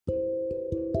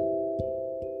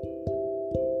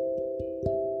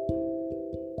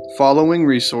following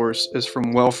resource is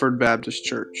from Welford Baptist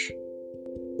Church.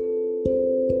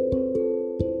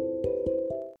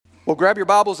 Well, grab your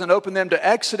Bibles and open them to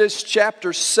Exodus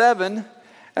chapter 7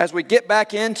 as we get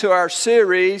back into our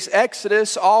series,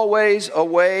 Exodus, Always a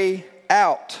Way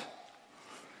Out.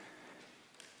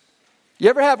 You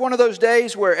ever have one of those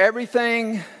days where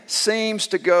everything seems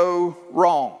to go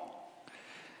wrong?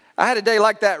 I had a day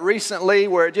like that recently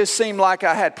where it just seemed like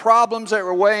I had problems that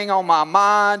were weighing on my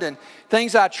mind and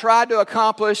things I tried to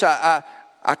accomplish I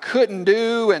couldn't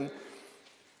do. And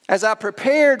as I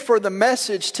prepared for the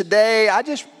message today, I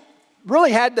just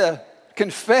really had to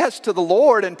confess to the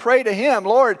Lord and pray to Him,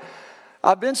 Lord,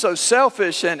 I've been so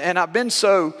selfish and I've been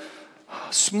so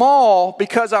small,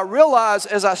 because I realize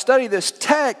as I study this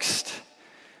text,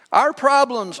 our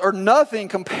problems are nothing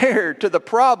compared to the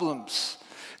problems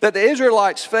that the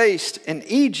Israelites faced in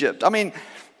Egypt. I mean,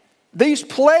 these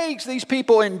plagues these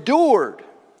people endured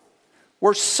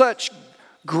were such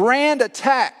grand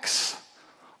attacks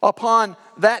upon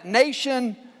that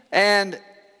nation, and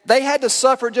they had to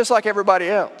suffer just like everybody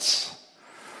else.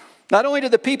 Not only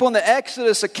did the people in the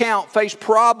Exodus account face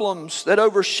problems that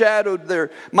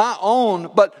overshadowed my own,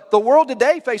 but the world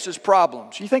today faces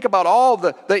problems. You think about all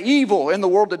the evil in the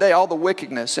world today, all the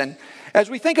wickedness. And as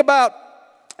we think about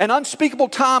an unspeakable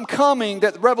time coming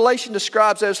that Revelation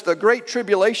describes as the Great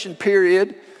Tribulation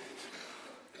period,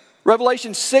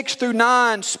 Revelation 6 through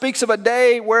 9 speaks of a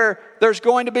day where there's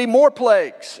going to be more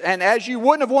plagues. And as you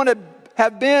wouldn't have wanted to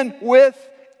have been with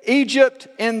Egypt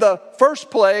in the first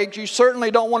plague, you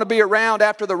certainly don't want to be around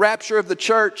after the rapture of the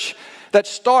church that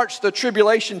starts the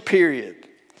tribulation period.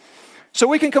 So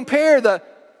we can compare the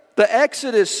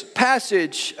Exodus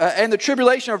passage and the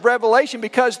tribulation of Revelation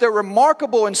because they're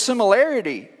remarkable in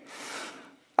similarity.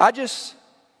 I just,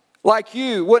 like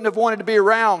you, wouldn't have wanted to be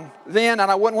around then, and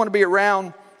I wouldn't want to be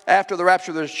around after the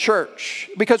rapture of the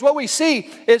church. Because what we see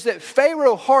is that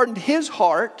Pharaoh hardened his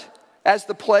heart as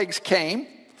the plagues came.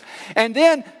 And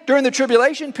then during the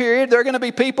tribulation period, there are going to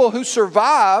be people who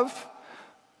survive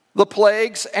the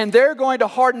plagues, and they're going to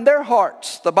harden their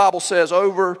hearts, the Bible says,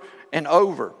 over and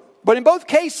over. But in both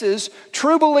cases,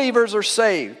 true believers are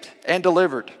saved and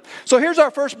delivered. So here's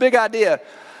our first big idea.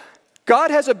 God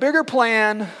has a bigger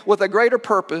plan with a greater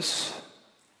purpose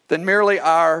than merely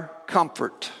our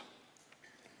comfort.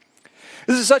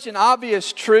 This is such an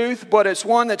obvious truth, but it's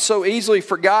one that's so easily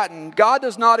forgotten. God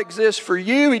does not exist for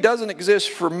you. He doesn't exist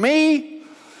for me.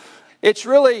 It's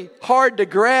really hard to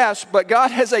grasp, but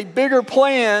God has a bigger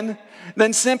plan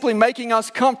than simply making us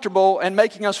comfortable and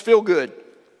making us feel good.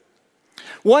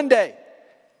 One day,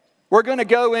 we're going to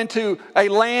go into a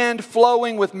land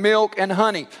flowing with milk and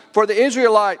honey. For the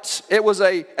Israelites, it was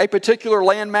a particular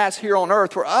landmass here on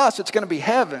earth. For us, it's going to be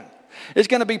heaven. It's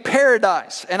going to be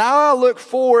paradise. And I look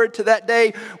forward to that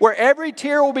day where every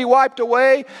tear will be wiped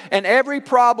away and every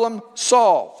problem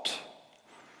solved.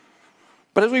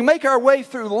 But as we make our way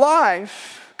through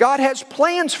life, God has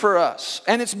plans for us.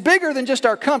 And it's bigger than just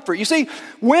our comfort. You see,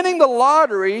 winning the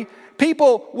lottery,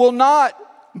 people will not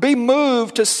be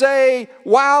moved to say,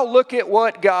 wow, look at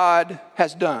what God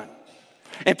has done.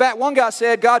 In fact, one guy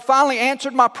said, God finally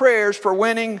answered my prayers for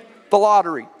winning the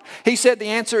lottery. He said the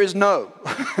answer is no.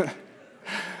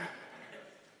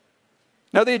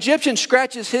 Now, the Egyptian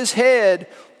scratches his head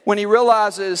when he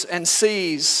realizes and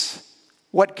sees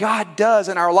what God does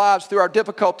in our lives through our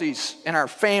difficulties in our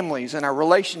families and our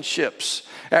relationships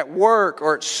at work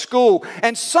or at school.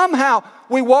 And somehow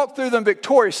we walk through them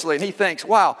victoriously. And he thinks,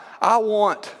 wow, I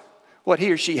want what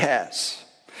he or she has.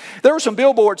 There were some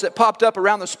billboards that popped up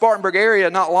around the Spartanburg area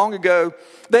not long ago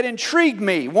that intrigued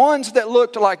me. Ones that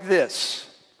looked like this.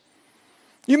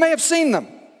 You may have seen them.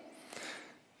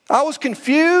 I was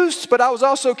confused, but I was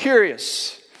also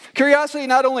curious. Curiosity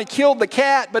not only killed the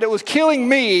cat, but it was killing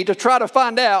me to try to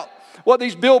find out what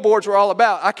these billboards were all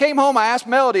about. I came home, I asked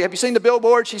Melody, have you seen the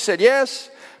billboard? She said, yes.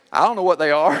 I don't know what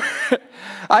they are.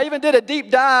 I even did a deep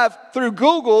dive through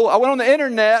Google. I went on the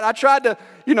internet. I tried to,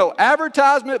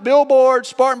 advertisement, billboard,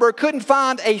 Spartanburg. Couldn't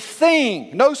find a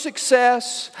thing. No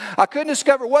success. I couldn't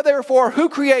discover what they were for, who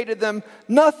created them,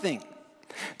 nothing.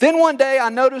 Then one day I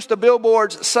noticed the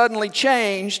billboards suddenly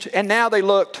changed, and now they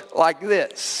looked like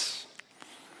this.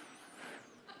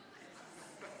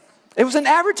 It was an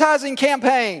advertising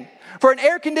campaign for an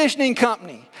air conditioning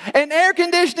company. An air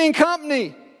conditioning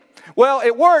company. Well,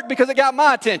 it worked because it got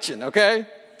my attention, okay?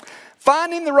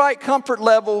 Finding the right comfort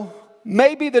level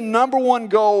may be the number one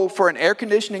goal for an air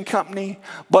conditioning company,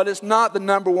 but it's not the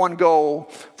number one goal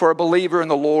for a believer in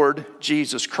the Lord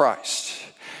Jesus Christ.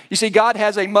 You see, God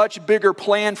has a much bigger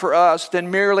plan for us than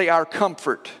merely our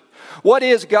comfort. What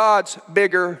is God's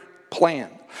bigger plan?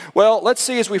 Well, let's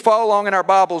see as we follow along in our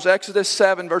Bibles, Exodus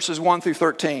 7, verses 1 through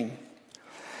 13.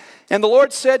 And the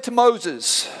Lord said to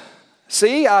Moses,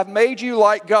 "See, I've made you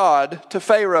like God to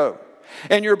Pharaoh,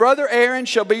 and your brother Aaron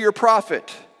shall be your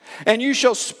prophet. And you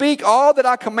shall speak all that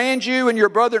I command you, and your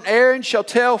brother Aaron shall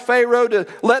tell Pharaoh to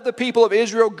let the people of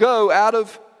Israel go out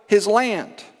of his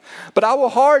land. But I will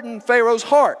harden Pharaoh's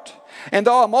heart, and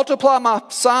though I multiply my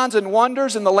signs and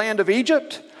wonders in the land of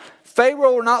Egypt,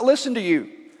 Pharaoh will not listen to you.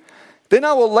 Then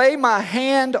I will lay my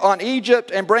hand on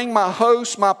Egypt and bring my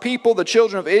hosts, my people, the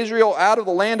children of Israel, out of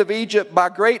the land of Egypt by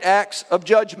great acts of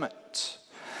judgment."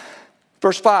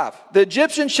 Verse 5, "The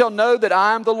Egyptians shall know that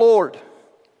I am the Lord,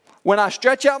 when I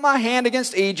stretch out my hand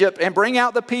against Egypt and bring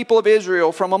out the people of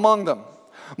Israel from among them."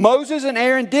 Moses and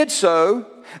Aaron did so.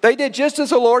 They did just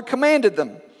as the Lord commanded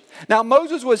them. Now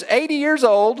Moses was 80 years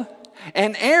old,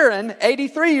 and Aaron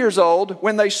 83 years old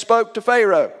when they spoke to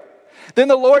Pharaoh. Then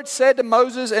the Lord said to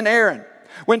Moses and Aaron,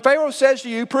 "When Pharaoh says to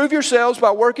you, 'Prove yourselves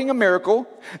by working a miracle,'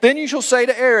 then you shall say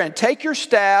to Aaron, 'Take your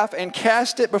staff and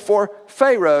cast it before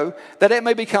Pharaoh, that it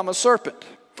may become a serpent.'"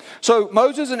 So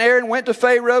Moses and Aaron went to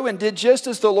Pharaoh and did just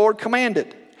as the Lord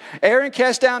commanded. Aaron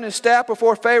cast down his staff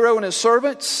before Pharaoh and his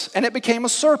servants, and it became a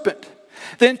serpent.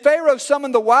 Then Pharaoh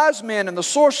summoned the wise men and the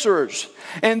sorcerers,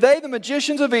 and they, the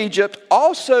magicians of Egypt,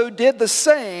 also did the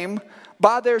same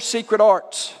by their secret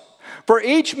arts. For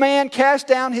each man cast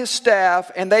down his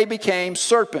staff, and they became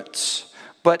serpents.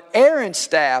 But Aaron's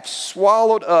staff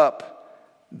swallowed up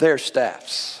their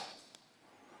staffs.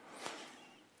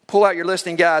 Pull out your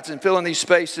listening guides and fill in these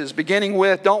spaces, beginning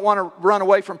with, don't want to run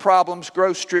away from problems,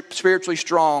 grow spiritually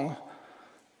strong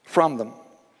from them.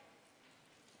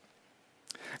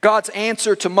 God's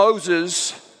answer to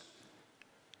Moses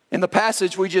in the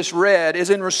passage we just read is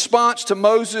in response to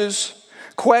Moses'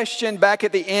 question back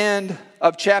at the end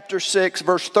of chapter 6,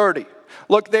 verse 30.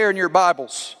 Look there in your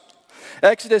Bibles.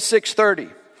 Exodus 6:30.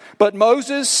 "But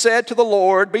Moses said to the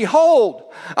Lord,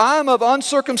 'Behold, I am of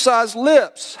uncircumcised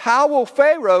lips. How will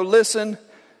Pharaoh listen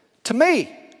to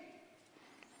me?'"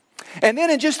 And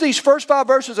then in just these first 5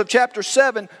 verses of chapter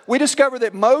 7, we discover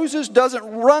that Moses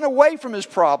doesn't run away from his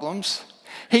problems.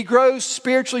 He grows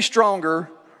spiritually stronger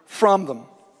from them.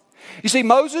 You see,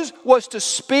 Moses was to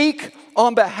speak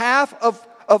on behalf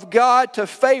of God to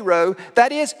Pharaoh.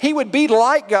 That is, he would be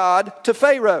like God to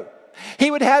Pharaoh.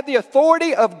 He would have the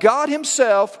authority of God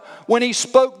himself when he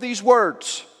spoke these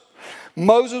words.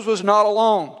 Moses was not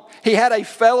alone. He had a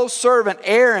fellow servant,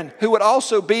 Aaron, who would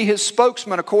also be his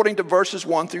spokesman according to verses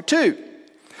 1 through 2.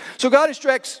 So God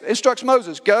instructs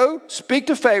Moses, go speak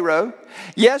to Pharaoh.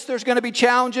 Yes, there's going to be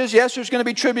challenges. Yes, there's going to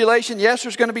be tribulation. Yes,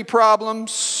 there's going to be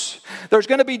problems. There's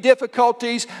going to be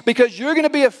difficulties because you're going to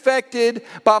be affected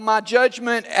by my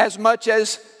judgment as much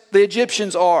as the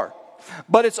Egyptians are.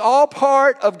 But it's all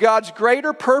part of God's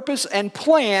greater purpose and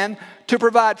plan to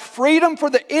provide freedom for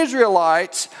the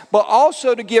Israelites, but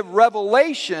also to give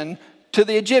revelation to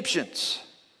the Egyptians.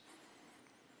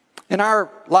 In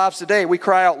our lives today, we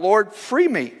cry out, Lord, free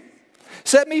me.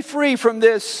 Set me free from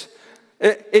this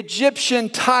Egyptian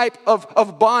type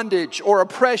of bondage or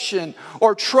oppression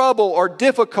or trouble or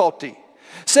difficulty.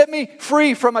 Set me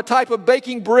free from a type of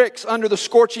baking bricks under the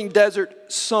scorching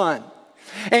desert sun.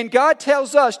 And God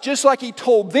tells us, just like he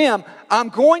told them, I'm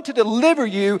going to deliver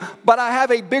you, but I have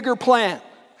a bigger plan.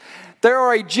 There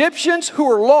are Egyptians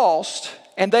who are lost,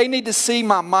 and they need to see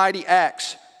my mighty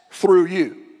acts through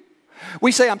you.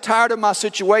 We say, I'm tired of my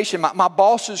situation. My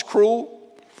boss is cruel.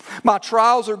 My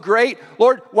trials are great.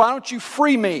 Lord, why don't you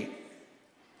free me?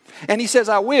 And he says,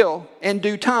 I will in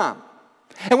due time.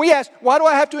 And we ask, why do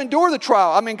I have to endure the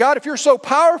trial? I mean, God, if you're so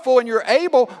powerful and you're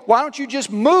able, why don't you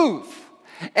just move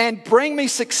and bring me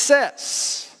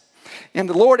success? And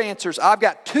the Lord answers, I've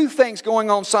got two things going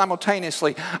on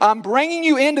simultaneously. I'm bringing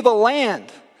you into the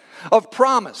land of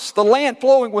promise, the land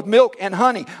flowing with milk and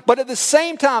honey. But at the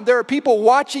same time, there are people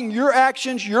watching your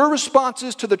actions, your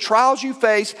responses to the trials you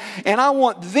face, and I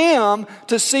want them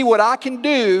to see what I can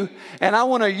do, and I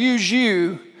want to use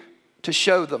you to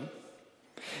show them.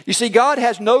 You see, God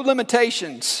has no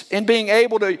limitations in being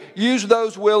able to use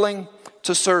those willing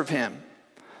to serve him.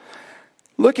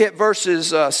 Look at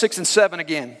verses 6 and 7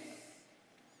 again.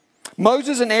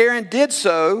 Moses and Aaron did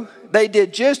so. They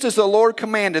did just as the Lord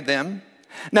commanded them.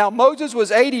 Now Moses was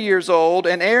 80 years old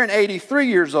and Aaron 83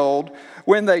 years old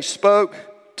when they spoke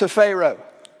to Pharaoh.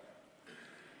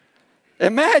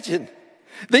 Imagine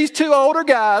these two older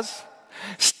guys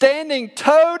standing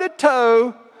toe to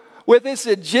toe with this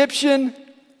Egyptian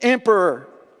emperor,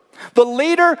 the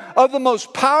leader of the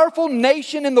most powerful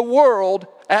nation in the world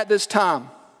at this time.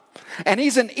 And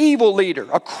he's an evil leader,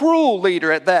 a cruel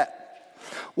leader at that.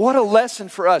 What a lesson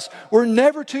for us. We're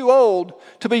never too old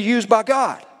to be used by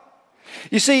God.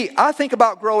 You see, I think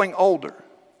about growing older.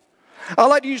 I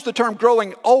like to use the term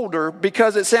growing older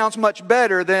because it sounds much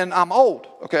better than I'm old,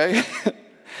 okay?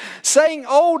 Saying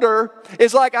older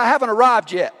is like I haven't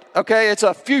arrived yet, okay? It's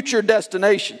a future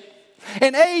destination.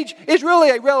 And age is really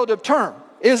a relative term,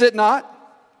 is it not?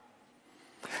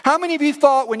 How many of you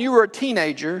thought when you were a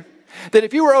teenager that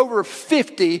if you were over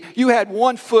 50, you had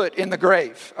 1 foot in the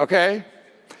grave, okay?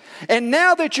 And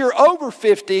now that you're over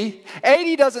 50,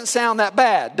 80 doesn't sound that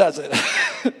bad, does it?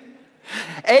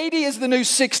 80 is the new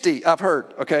 60, I've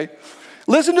heard, okay?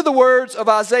 Listen to the words of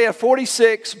Isaiah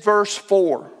 46, verse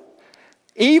 4.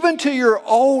 Even to your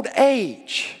old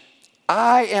age,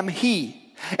 I am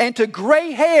he. And to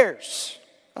gray hairs,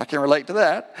 I can relate to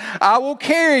that, I will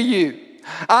carry you.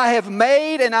 I have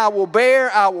made and I will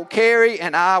bear, I will carry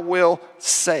and I will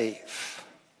save.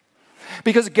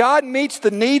 Because God meets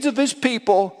the needs of his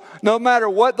people no matter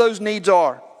what those needs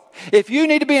are. If you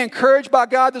need to be encouraged by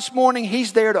God this morning,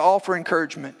 he's there to offer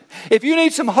encouragement. If you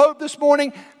need some hope this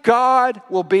morning, God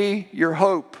will be your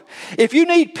hope. If you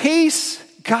need peace,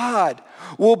 God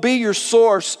will be your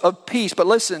source of peace. But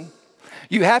listen,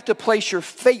 you have to place your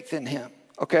faith in him,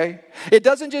 okay? It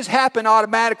doesn't just happen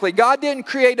automatically. God didn't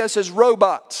create us as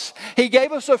robots. He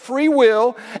gave us a free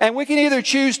will, and we can either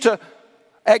choose to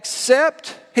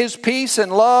accept his peace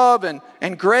and love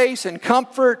and grace and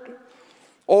comfort,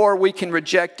 or we can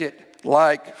reject it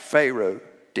like Pharaoh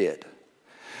did.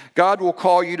 God will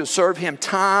call you to serve him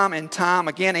time and time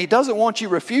again. He doesn't want you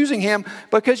refusing him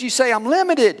because you say, I'm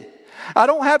limited. I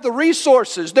don't have the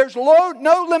resources. There's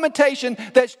no limitation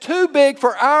that's too big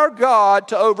for our God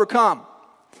to overcome.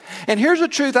 And here's a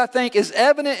truth I think is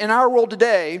evident in our world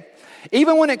today,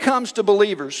 even when it comes to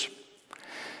believers.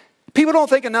 People don't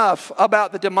think enough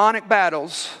about the demonic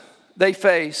battles they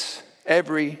face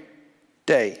every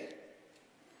day.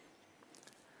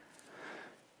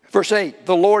 Verse 8,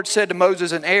 the Lord said to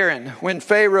Moses and Aaron, when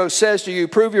Pharaoh says to you,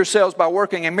 prove yourselves by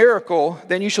working a miracle,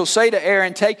 then you shall say to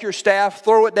Aaron, take your staff,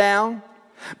 throw it down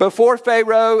before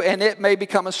Pharaoh, and it may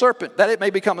become a serpent, that it may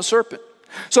become a serpent.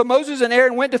 So Moses and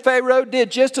Aaron went to Pharaoh, did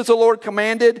just as the Lord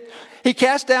commanded. He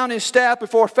cast down his staff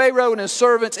before Pharaoh and his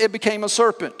servants, it became a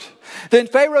serpent. Then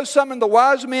Pharaoh summoned the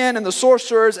wise men and the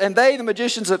sorcerers, and they, the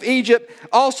magicians of Egypt,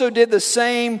 also did the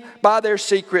same by their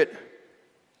secret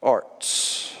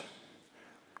arts.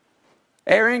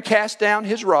 Aaron cast down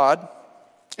his rod,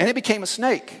 and it became a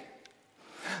snake.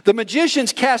 The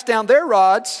magicians cast down their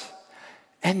rods,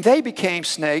 and they became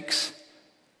snakes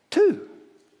too.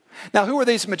 Now, who are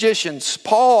these magicians?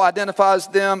 Paul identifies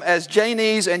them as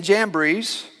Jannes and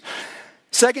Jambres.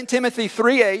 2 Timothy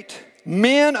 3:8,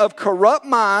 men of corrupt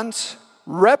minds,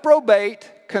 reprobate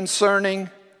concerning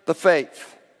the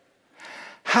faith.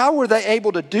 How were they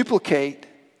able to duplicate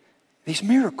these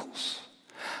miracles?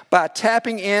 By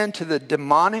tapping into the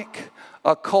demonic,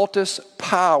 occultist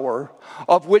power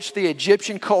of which the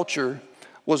Egyptian culture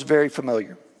was very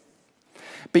familiar.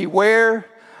 Beware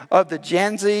of the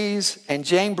Jannes and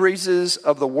Jambreses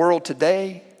of the world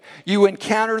today. You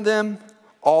encounter them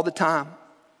all the time.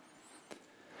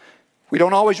 We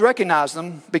don't always recognize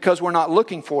them because we're not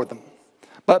looking for them.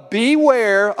 But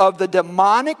beware of the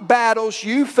demonic battles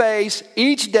you face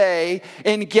each day.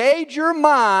 Engage your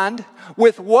mind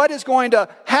with what is going to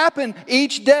happen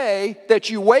each day that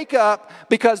you wake up,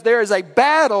 because there is a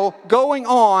battle going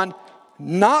on,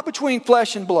 not between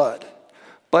flesh and blood,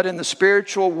 but in the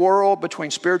spiritual world,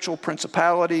 between spiritual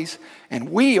principalities, and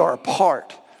we are a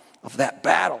part of that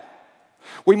battle.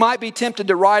 We might be tempted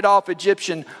to write off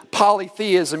Egyptian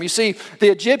polytheism. You see, the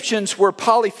Egyptians were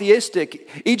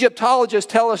polytheistic.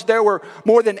 Egyptologists tell us there were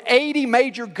more than 80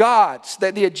 major gods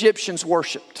that the Egyptians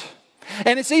worshipped.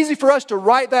 And it's easy for us to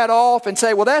write that off and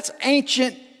say, well, that's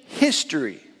ancient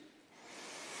history.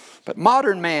 But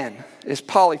modern man is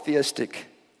polytheistic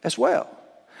as well.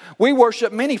 We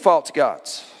worship many false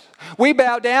gods. We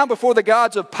bow down before the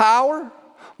gods of power,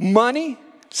 money,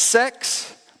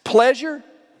 sex, pleasure,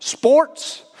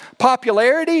 sports,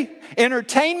 popularity,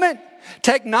 entertainment,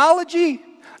 technology,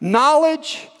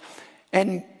 knowledge,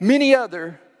 and many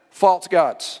other false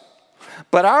gods.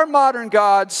 But our modern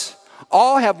gods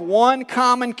all have one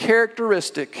common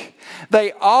characteristic.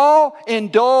 They all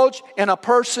indulge in a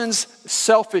person's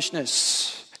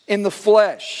selfishness in the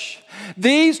flesh.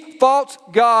 These false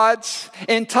gods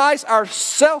entice our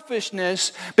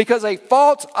selfishness because a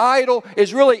false idol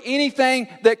is really anything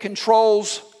that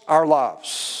controls our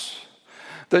lives.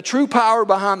 The true power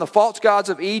behind the false gods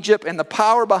of Egypt and the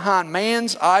power behind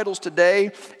man's idols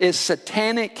today is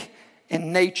satanic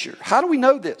in nature. How do we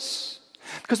know this?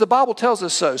 Because the Bible tells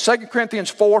us so. 2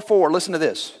 Corinthians 4:4, listen to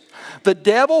this. The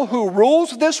devil who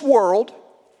rules this world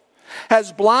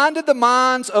has blinded the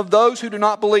minds of those who do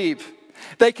not believe.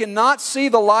 They cannot see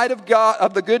the light of God,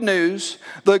 of the good news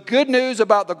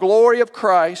about the glory of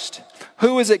Christ,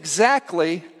 who is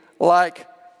exactly like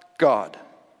God.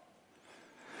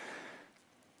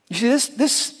 You see,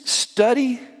 this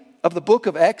study of the book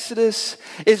of Exodus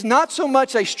is not so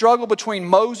much a struggle between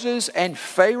Moses and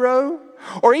Pharaoh,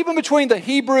 or even between the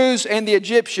Hebrews and the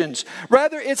Egyptians.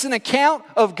 Rather, it's an account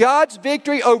of God's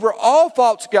victory over all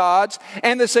false gods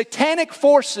and the satanic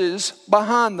forces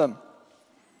behind them.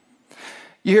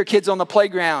 You hear kids on the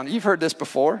playground. You've heard this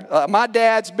before. My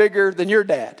dad's bigger than your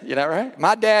dad. You know, right?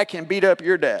 My dad can beat up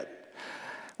your dad.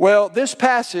 Well, this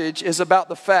passage is about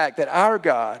the fact that our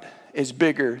God is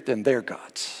bigger than their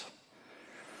gods.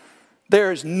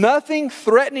 There is nothing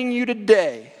threatening you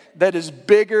today that is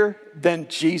bigger than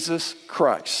Jesus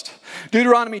Christ.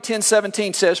 Deuteronomy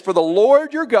 10:17 says, "For the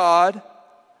Lord your God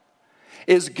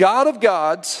is God of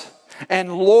gods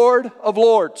and Lord of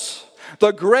lords,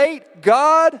 the great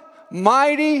God,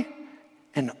 mighty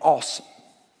and awesome."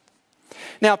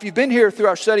 Now, if you've been here through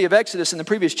our study of Exodus in the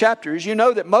previous chapters, you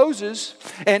know that Moses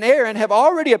and Aaron have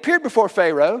already appeared before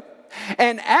Pharaoh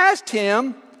and asked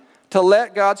him to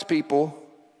let God's people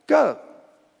go.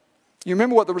 You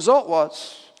remember what the result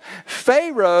was?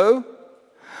 Pharaoh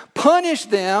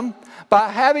punished them by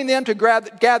having them to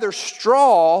gather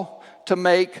straw to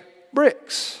make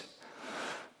bricks.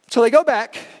 So they go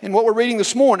back in what we're reading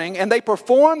this morning and they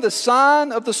perform the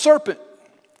sign of the serpent.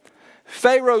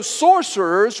 Pharaoh's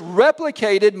sorcerers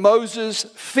replicated Moses'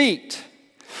 feat.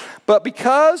 But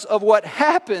because of what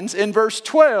happens in verse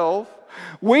 12,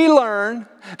 we learn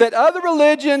that other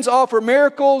religions offer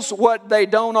miracles. What they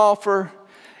don't offer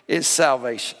is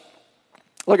salvation.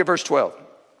 Look at verse 12.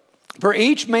 "For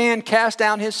each man cast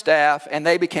down his staff, and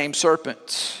they became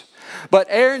serpents. But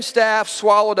Aaron's staff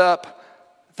swallowed up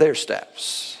their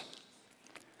staffs."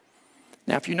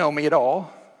 Now, if you know me at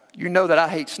all, you know that I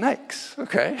hate snakes,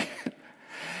 okay?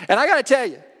 And I got to tell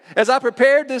you, as I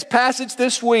prepared this passage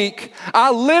this week, I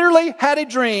literally had a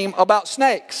dream about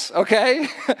snakes, okay?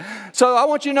 So I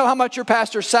want you to know how much your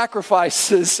pastor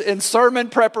sacrifices in sermon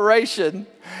preparation.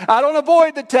 I don't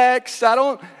avoid the text. I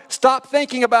don't stop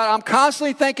thinking about it. I'm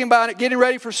constantly thinking about it, getting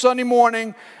ready for Sunday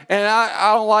morning, and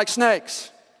I don't like snakes.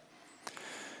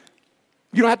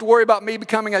 You don't have to worry about me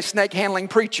becoming a snake handling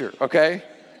preacher, okay?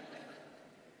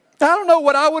 I don't know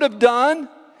what I would have done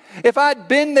if I'd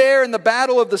been there in the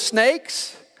battle of the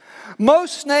snakes.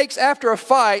 Most snakes after a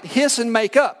fight hiss and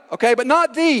make up, okay? But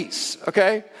not these,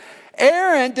 okay?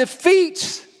 Aaron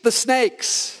defeats the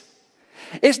snakes.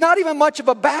 It's not even much of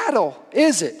a battle,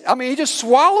 is it? I mean, he just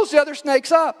swallows the other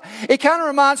snakes up. It kind of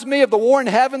reminds me of the war in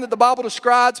heaven that the Bible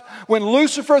describes when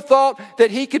Lucifer thought that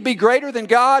he could be greater than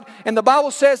God. And the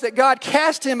Bible says that God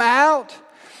cast him out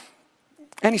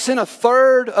and he sent a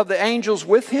third of the angels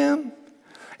with him.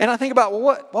 And I think about,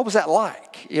 well, what was that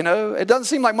like? You know, it doesn't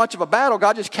seem like much of a battle.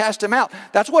 God just cast him out.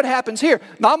 That's what happens here.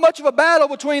 Not much of a battle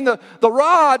between the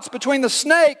rods, between the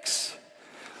snakes.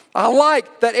 I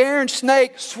like that Aaron's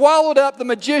snake swallowed up the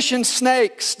magician's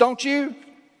snakes, don't you?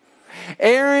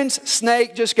 Aaron's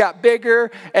snake just got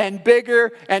bigger and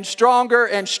bigger and stronger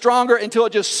until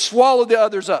it just swallowed the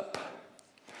others up.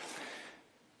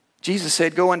 Jesus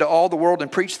said, "Go into all the world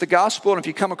and preach the gospel, and if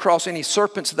you come across any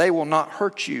serpents, they will not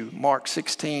hurt you." Mark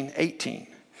 16:18.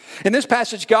 In this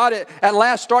passage, God at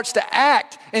last starts to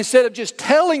act instead of just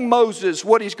telling Moses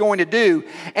what he's going to do.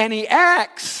 And he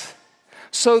acts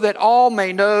so that all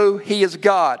may know he is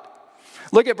God.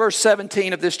 Look at verse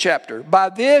 17 of this chapter. "By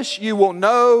this you will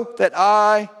know that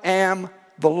I am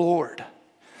the Lord."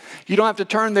 You don't have to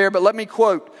turn there, but let me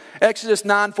quote Exodus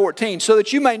 9:14. "So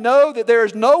that you may know that there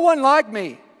is no one like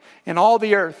me in all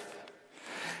the earth."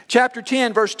 Chapter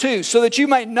 10, verse 2. "So that you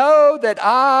may know that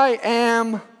I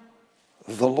am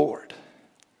the Lord."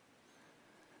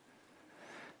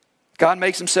 God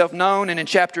makes himself known, and in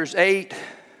chapters 8,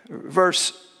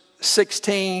 verse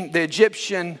 16, the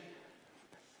Egyptian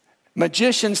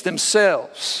magicians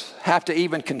themselves have to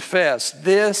even confess,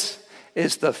 this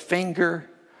is the finger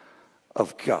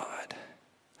of God.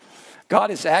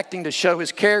 God is acting to show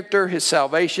his character, his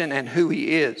salvation, and who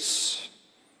he is.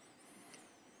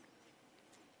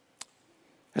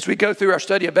 As we go through our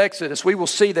study of Exodus, we will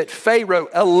see that Pharaoh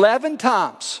 11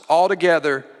 times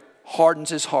altogether hardens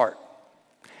his heart.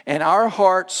 And our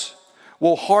hearts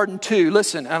will harden too,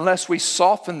 listen, unless we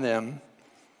soften them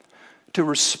to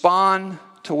respond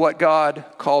to what God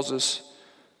calls us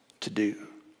to do.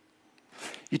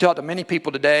 You talk to many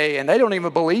people today, and they don't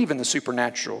even believe in the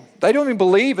supernatural. They don't even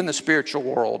believe in the spiritual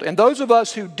world. And those of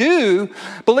us who do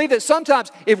believe that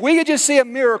sometimes if we could just see a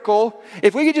miracle,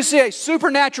 if we could just see a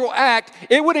supernatural act,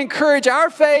 it would encourage our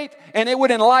faith and it would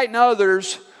enlighten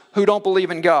others who don't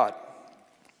believe in God.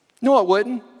 No, it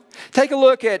wouldn't. Take a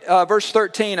look at verse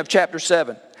 13 of chapter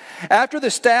 7. After the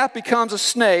staff becomes a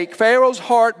snake, Pharaoh's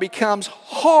heart becomes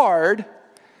hard,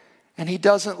 and he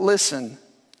doesn't listen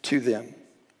to them.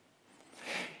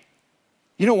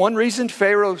 You know one reason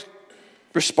Pharaoh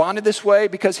responded this way?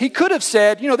 Because he could have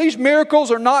said, these miracles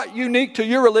are not unique to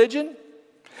your religion.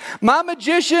 My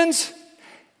magicians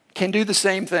can do the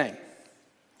same thing.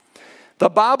 The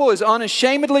Bible is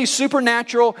unashamedly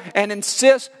supernatural and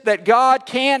insists that God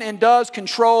can and does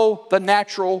control the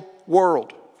natural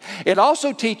world. It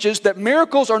also teaches that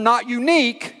miracles are not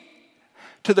unique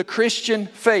to the Christian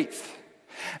faith.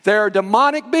 There are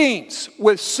demonic beings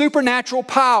with supernatural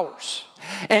powers,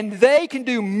 and they can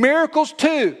do miracles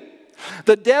too.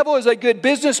 The devil is a good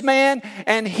businessman,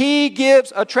 and he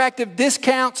gives attractive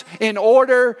discounts in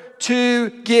order to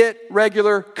get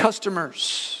regular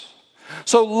customers.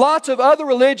 So lots of other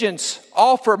religions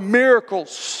offer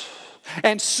miracles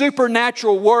and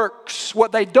supernatural works.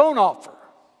 What they don't offer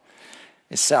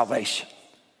is salvation.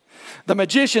 The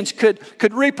magicians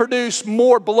could reproduce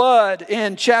more blood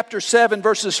in chapter 7,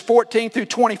 verses 14 through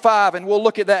 25, and we'll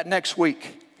look at that next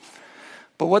week.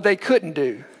 But what they couldn't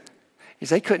do is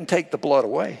they couldn't take the blood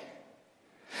away.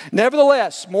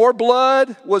 Nevertheless, more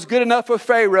blood was good enough for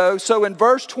Pharaoh. So in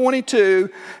verse 22,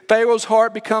 Pharaoh's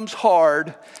heart becomes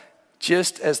hard,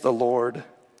 just as the Lord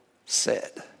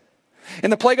said. In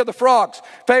the plague of the frogs,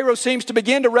 Pharaoh seems to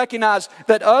begin to recognize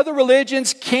that other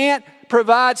religions can't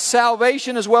provide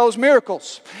salvation as well as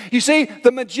miracles. You see,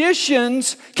 the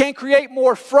magicians can create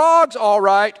more frogs, all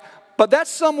right, but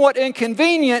that's somewhat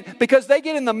inconvenient because they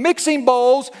get in the mixing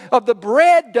bowls of the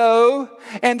bread dough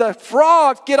and the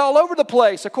frogs get all over the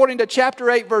place, according to chapter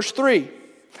 8, verse 3.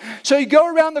 So you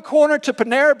go around the corner to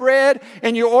Panera Bread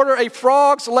and you order a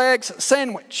frog's legs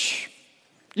sandwich.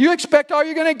 You expect all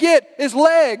you're going to get is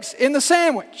legs in the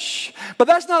sandwich. But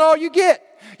that's not all you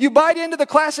get. You bite into the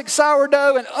classic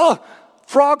sourdough and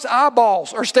frog's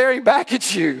eyeballs are staring back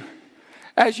at you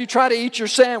as you try to eat your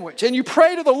sandwich. And you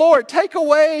pray to the Lord, take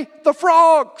away the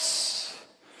frogs.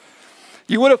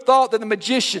 You would have thought that the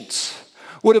magicians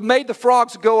would have made the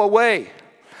frogs go away.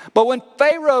 But when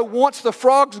Pharaoh wants the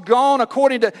frogs gone,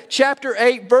 according to chapter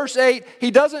 8, verse 8,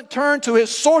 he doesn't turn to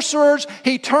his sorcerers,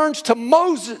 he turns to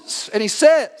Moses. And he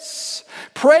says,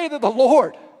 pray that the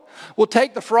Lord will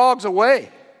take the frogs away.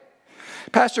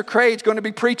 Pastor Craig's going to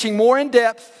be preaching more in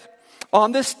depth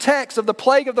on this text of the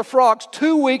plague of the frogs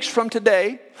 2 weeks from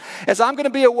today, as I'm going to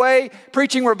be away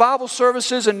preaching revival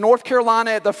services in North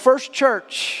Carolina at the first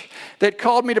church that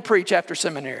called me to preach after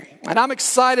seminary. And I'm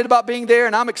excited about being there,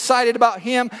 and I'm excited about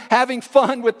him having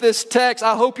fun with this text.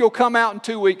 I hope you'll come out in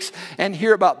 2 weeks and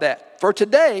hear about that. For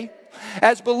today,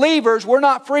 as believers, we're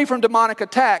not free from demonic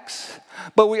attacks,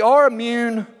 but we are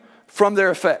immune from their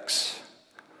effects.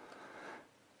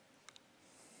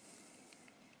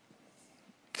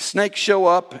 Snakes show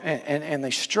up and they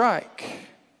strike,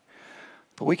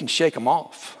 but we can shake them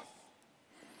off.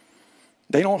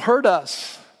 They don't hurt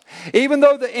us. Even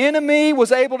though the enemy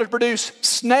was able to produce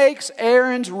snakes,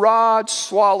 Aaron's rod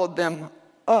swallowed them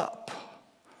up.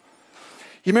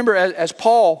 You remember as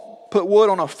Paul put wood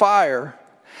on a fire,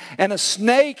 and a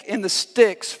snake in the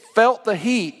sticks felt the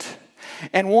heat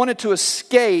and wanted to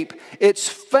escape, its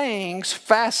fangs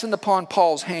fastened upon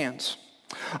Paul's hands.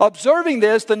 Observing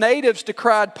this, the natives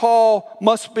decried Paul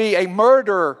must be a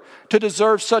murderer to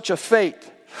deserve such a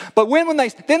fate. But when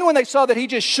they saw that he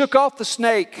just shook off the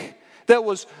snake that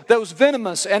was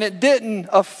venomous and it didn't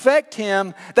affect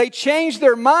him, they changed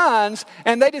their minds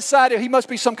and they decided he must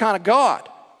be some kind of god.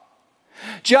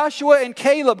 Joshua and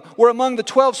Caleb were among the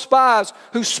 12 spies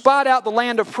who spied out the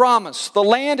land of promise. The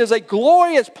land is a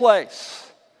glorious place,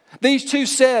 these two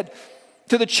said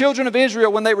to the children of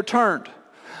Israel when they returned.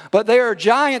 But there are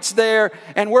giants there,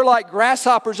 and we're like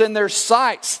grasshoppers in their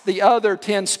sights, the other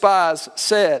 10 spies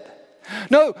said.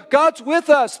 No, God's with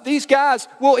us. These guys,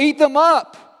 will eat them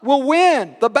up. We'll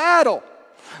win the battle.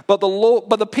 But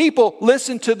the people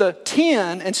listened to the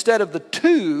 10 instead of the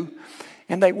 2,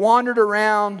 and they wandered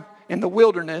around in the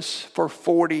wilderness for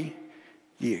 40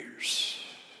 years.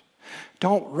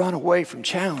 Don't run away from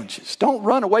challenges. Don't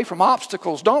run away from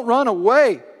obstacles. Don't run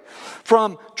away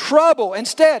from trouble.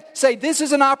 Instead, say, this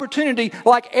is an opportunity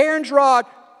like Aaron's rod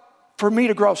for me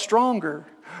to grow stronger,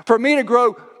 for me to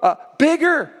grow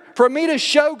bigger, for me to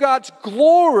show God's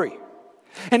glory.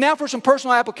 And now for some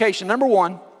personal application. Number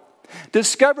one,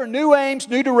 Discover new aims,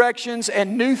 new directions,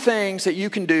 and new things that you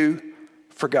can do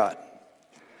for God.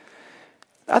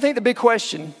 I think the big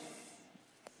question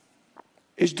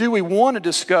is, do we want to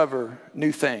discover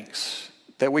new things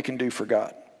that we can do for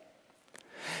God?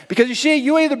 Because you see,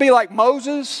 you either be like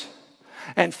Moses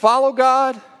and follow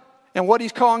God and what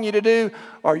he's calling you to do,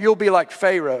 or you'll be like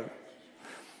Pharaoh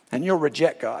and you'll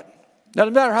reject God.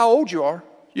 Doesn't matter how old you are.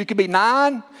 You could be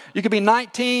 9, you could be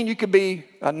 19, you could be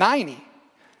 90.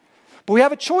 But we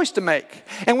have a choice to make.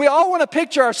 And we all want to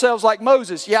picture ourselves like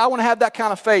Moses. Yeah, I want to have that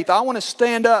kind of faith. I want to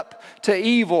stand up to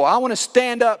evil. I want to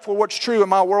stand up for what's true in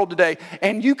my world today.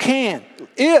 And you can,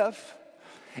 if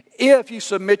you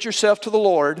submit yourself to the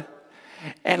Lord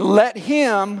and let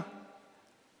him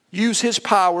use his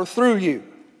power through you.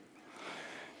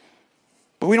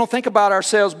 But we don't think about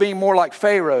ourselves being more like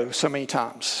Pharaoh so many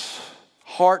times.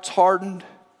 Hearts hardened,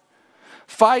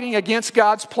 fighting against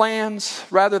God's plans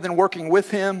rather than working with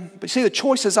him. But you see, the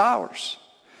choice is ours.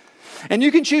 And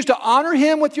you can choose to honor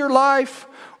him with your life,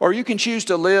 or you can choose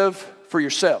to live for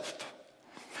yourself.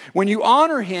 When you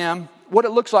honor him, what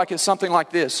it looks like is something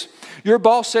like this. Your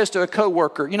boss says to a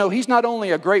coworker, you know, he's not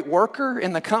only a great worker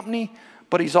in the company,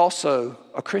 but he's also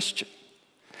a Christian.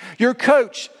 Your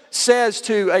coach says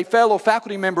to a fellow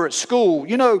faculty member at school,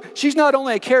 you know, she's not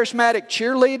only a charismatic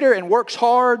cheerleader and works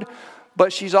hard,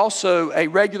 but she's also a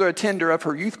regular attender of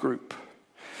her youth group.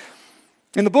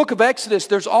 In the book of Exodus,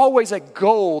 there's always a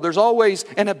goal. There's always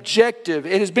an objective.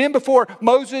 It has been before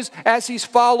Moses as he's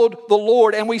followed the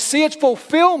Lord. And we see its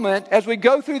fulfillment as we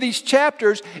go through these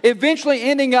chapters, eventually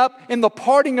ending up in the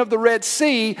parting of the Red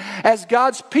Sea as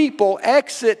God's people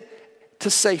exit to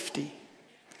safety.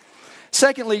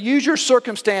 Secondly, use your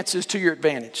circumstances to your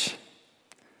advantage.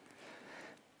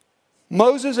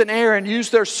 Moses and Aaron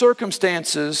used their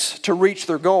circumstances to reach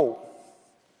their goal.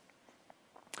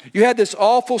 You had this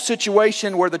awful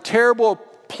situation where the terrible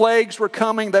plagues were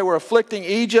coming. They were afflicting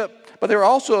Egypt, but they were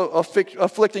also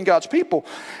afflicting God's people.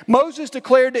 Moses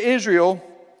declared to Israel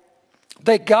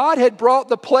that God had brought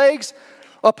the plagues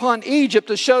upon Egypt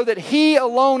to show that he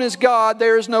alone is God,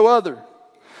 there is no other.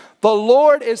 The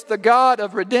Lord is the God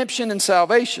of redemption and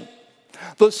salvation.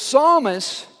 The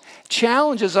psalmist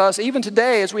challenges us, even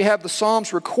today as we have the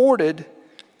Psalms recorded,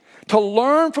 to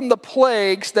learn from the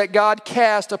plagues that God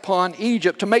cast upon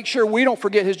Egypt to make sure we don't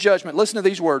forget his judgment. Listen to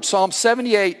these words, Psalm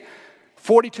 78,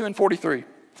 42 and 43.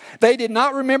 They did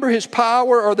not remember his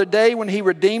power or the day when he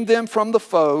redeemed them from the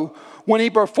foe, when he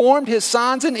performed his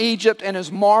signs in Egypt and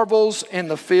his marvels in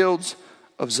the fields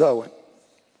of Zoan.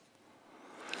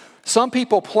 Some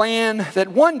people plan that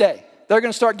one day they're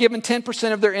going to start giving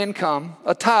 10% of their income,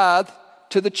 a tithe,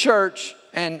 to the church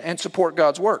and support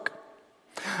God's work.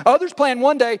 Others plan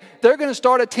one day they're going to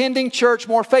start attending church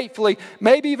more faithfully,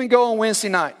 maybe even go on Wednesday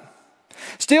night.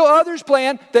 Still others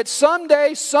plan that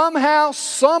someday, somehow,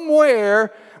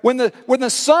 somewhere, when the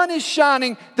sun is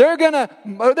shining, they're going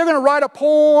to write a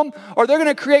poem or they're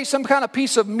going to create some kind of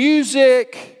piece of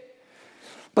music.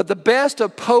 But the best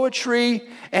of poetry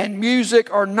and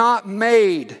music are not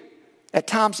made at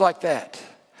times like that.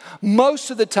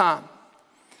 Most of the time,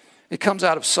 it comes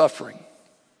out of suffering.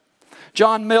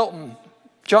 John Milton,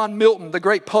 the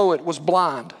great poet, was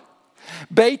blind.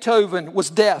 Beethoven was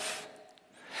deaf.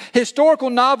 Historical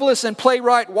novelist and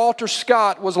playwright Walter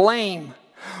Scott was lame.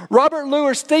 Robert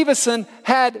Louis Stevenson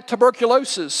had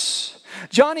tuberculosis.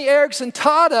 Johnny Erickson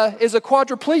Tada is a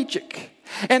quadriplegic.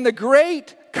 And the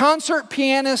great concert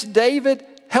pianist David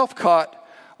Helfgott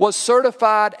was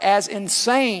certified as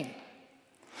insane.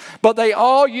 But they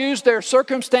all used their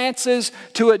circumstances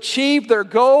to achieve their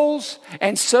goals,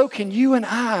 and so can you and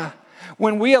I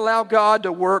when we allow God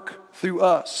to work through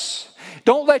us.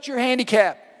 Don't let your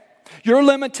handicap, your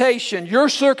limitation, your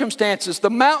circumstances, the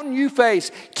mountain you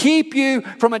face, keep you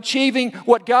from achieving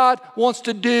what God wants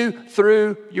to do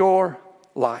through your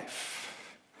life.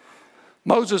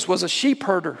 Moses was a sheep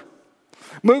herder,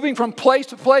 moving from place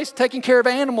to place, taking care of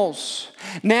animals.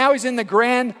 Now he's in the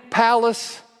grand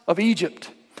palace of Egypt.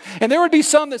 And there would be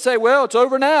some that say, well, it's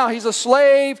over now. He's a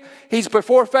slave. He's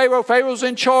before Pharaoh. Pharaoh's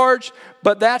in charge.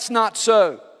 But that's not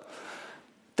so.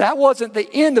 That wasn't the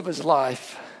end of his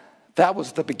life. That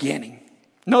was the beginning.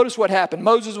 Notice what happened.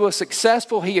 Moses was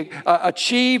successful. He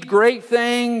achieved great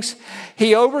things.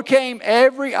 He overcame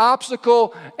every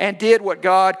obstacle and did what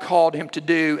God called him to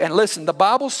do. And listen, the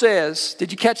Bible says,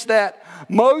 did you catch that?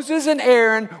 Moses and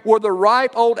Aaron were the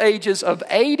ripe old ages of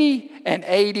 80 and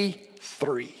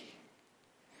 83.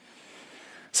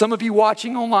 Some of you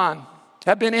watching online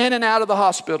have been in and out of the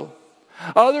hospital.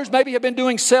 Others maybe have been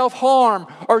doing self-harm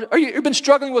or you've been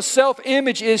struggling with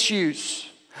self-image issues.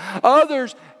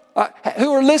 Others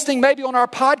who are listening maybe on our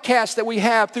podcast that we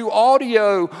have through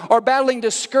audio or battling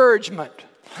discouragement.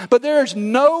 But there's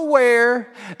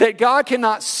nowhere that God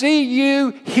cannot see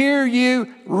you, hear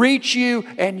you, reach you,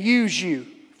 and use you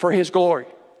for His glory.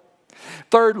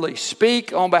 Thirdly,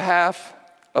 speak on behalf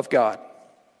of God.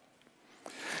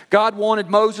 God wanted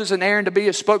Moses and Aaron to be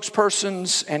His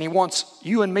spokespersons, and He wants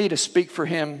you and me to speak for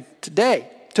Him today,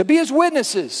 to be His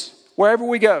witnesses wherever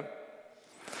we go.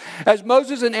 As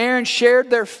Moses and Aaron shared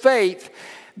their faith,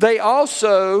 they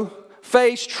also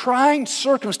faced trying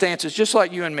circumstances just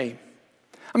like you and me.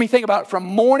 I mean, think about it. From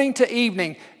morning to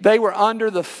evening, they were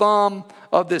under the thumb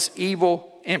of this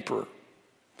evil emperor.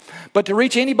 But to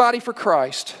reach anybody for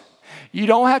Christ, you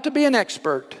don't have to be an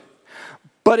expert,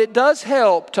 but it does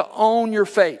help to own your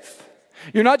faith.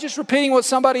 You're not just repeating what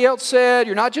somebody else said.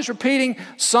 You're not just repeating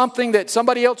something that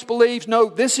somebody else believes. No,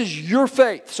 this is your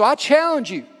faith. So I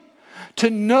challenge you to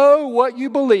know what you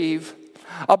believe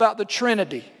about the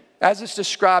Trinity as it's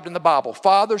described in the Bible.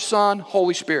 Father, Son,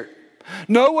 Holy Spirit.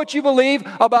 Know what you believe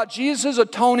about Jesus'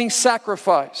 atoning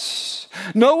sacrifice.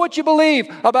 Know what you believe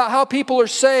about how people are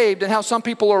saved and how some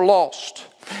people are lost.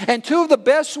 And two of the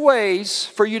best ways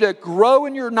for you to grow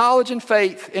in your knowledge and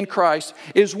faith in Christ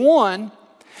is, one,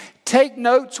 take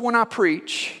notes when I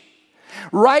preach.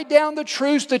 Write down the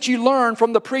truths that you learn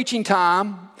from the preaching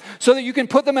time so that you can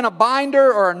put them in a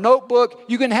binder or a notebook.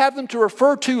 You can have them to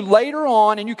refer to later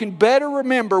on, and you can better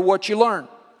remember what you learned.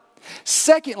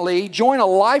 Secondly, join a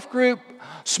life group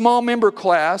small member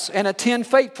class and attend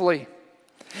faithfully.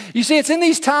 You see, it's in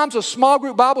these times of small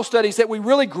group Bible studies that we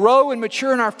really grow and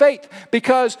mature in our faith,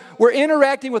 because we're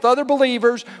interacting with other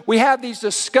believers. We have these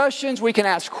discussions. We can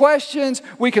ask questions.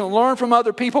 We can learn from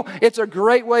other people. It's a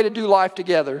great way to do life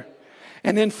together.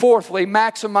 And then fourthly,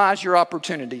 maximize your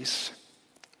opportunities.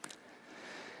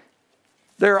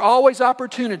 There are always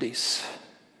opportunities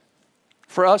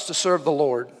for us to serve the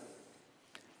Lord.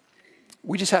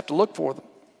 We just have to look for them.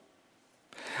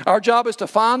 Our job is to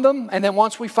find them, and then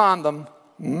once we find them,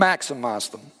 maximize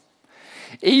them.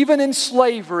 Even in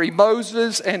slavery,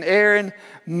 Moses and Aaron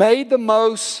made the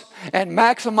most and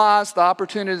maximized the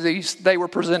opportunities they were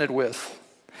presented with.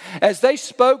 As they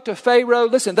spoke to Pharaoh,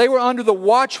 listen, they were under the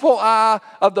watchful eye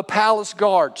of the palace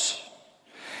guards.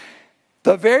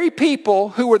 The very people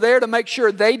who were there to make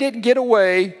sure they didn't get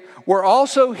away were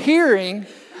also hearing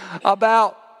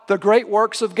about the great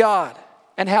works of God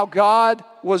and how God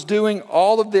was doing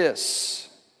all of this.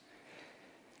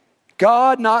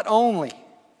 God not only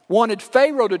wanted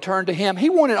Pharaoh to turn to Him, He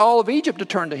wanted all of Egypt to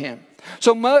turn to Him.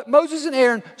 So Moses and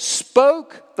Aaron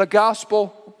spoke the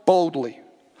gospel boldly.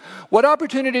 What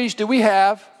opportunities do we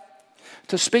have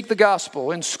to speak the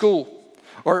gospel in school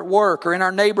or at work or in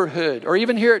our neighborhood or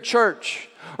even here at church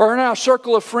or in our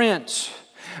circle of friends?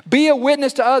 Be a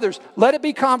witness to others. Let it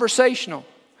be conversational.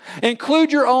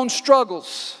 Include your own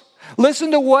struggles.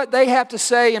 Listen to what they have to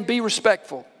say and be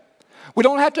respectful. We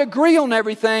don't have to agree on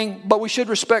everything, but we should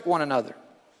respect one another.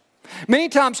 Many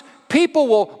times people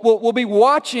will be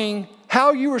watching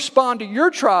how you respond to your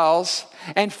trials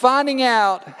and finding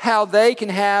out how they can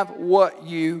have what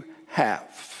you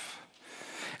have.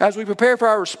 As we prepare for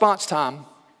our response time,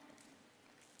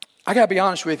 I got to be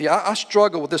honest with you, I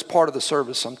struggle with this part of the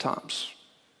service sometimes.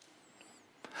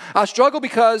 I struggle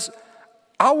because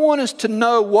I want us to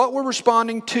know what we're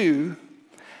responding to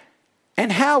and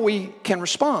how we can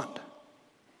respond.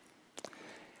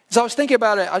 As I was thinking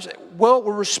about it, I said, well,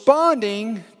 we're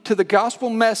responding to the gospel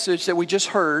message that we just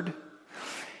heard.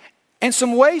 And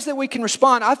some ways that we can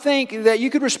respond, I think that you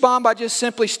could respond by just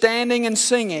simply standing and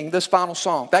singing this final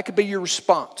song. That could be your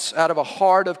response out of a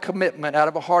heart of commitment, out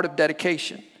of a heart of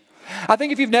dedication. I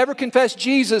think if you've never confessed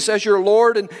Jesus as your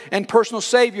Lord and personal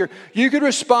Savior, you could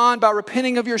respond by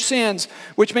repenting of your sins,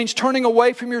 which means turning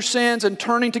away from your sins and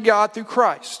turning to God through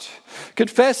Christ.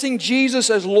 Confessing Jesus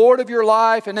as Lord of your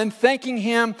life and then thanking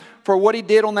Him for what He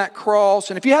did on that cross.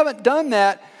 And if you haven't done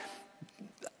that,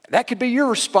 that could be your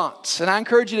response. And I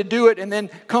encourage you to do it and then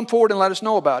come forward and let us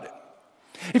know about it.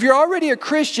 If you're already a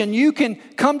Christian, you can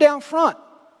come down front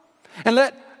and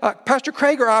let Pastor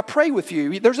Craig or I pray with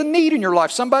you. There's a need in your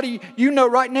life. Somebody you know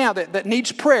right now that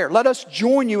needs prayer. Let us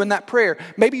join you in that prayer.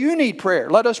 Maybe you need prayer.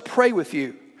 Let us pray with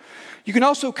you. You can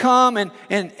also come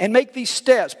and make these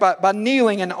steps by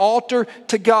kneeling an altar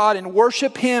to God and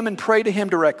worship Him and pray to Him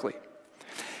directly.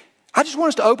 I just want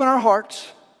us to open our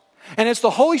hearts. And as the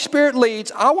Holy Spirit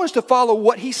leads, I want us to follow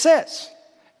what He says.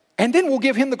 And then we'll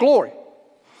give Him the glory.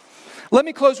 Let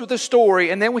me close with this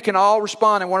story, and then we can all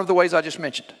respond in one of the ways I just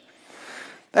mentioned.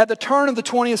 At the turn of the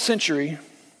 20th century,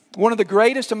 one of the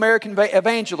greatest American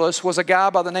evangelists was a guy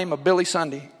by the name of Billy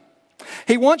Sunday.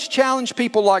 He once challenged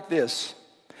people like this.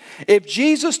 If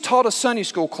Jesus taught a Sunday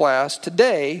school class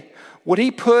today, would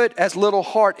he put as little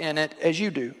heart in it as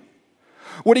you do?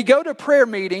 Would he go to prayer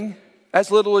meeting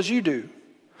as little as you do?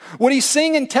 Would he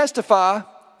sing and testify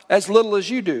as little as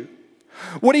you do?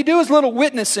 Would he do as little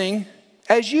witnessing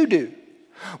as you do?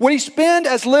 Would he spend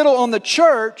as little on the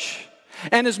church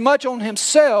and as much on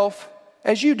himself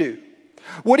as you do?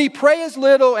 Would he pray as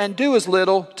little and do as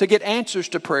little to get answers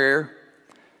to prayer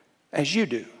as you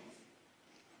do?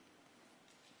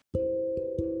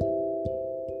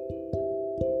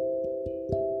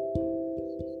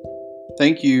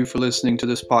 Thank you for listening to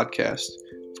this podcast.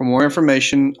 For more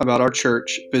information about our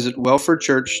church, visit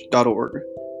welfordchurch.org.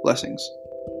 Blessings.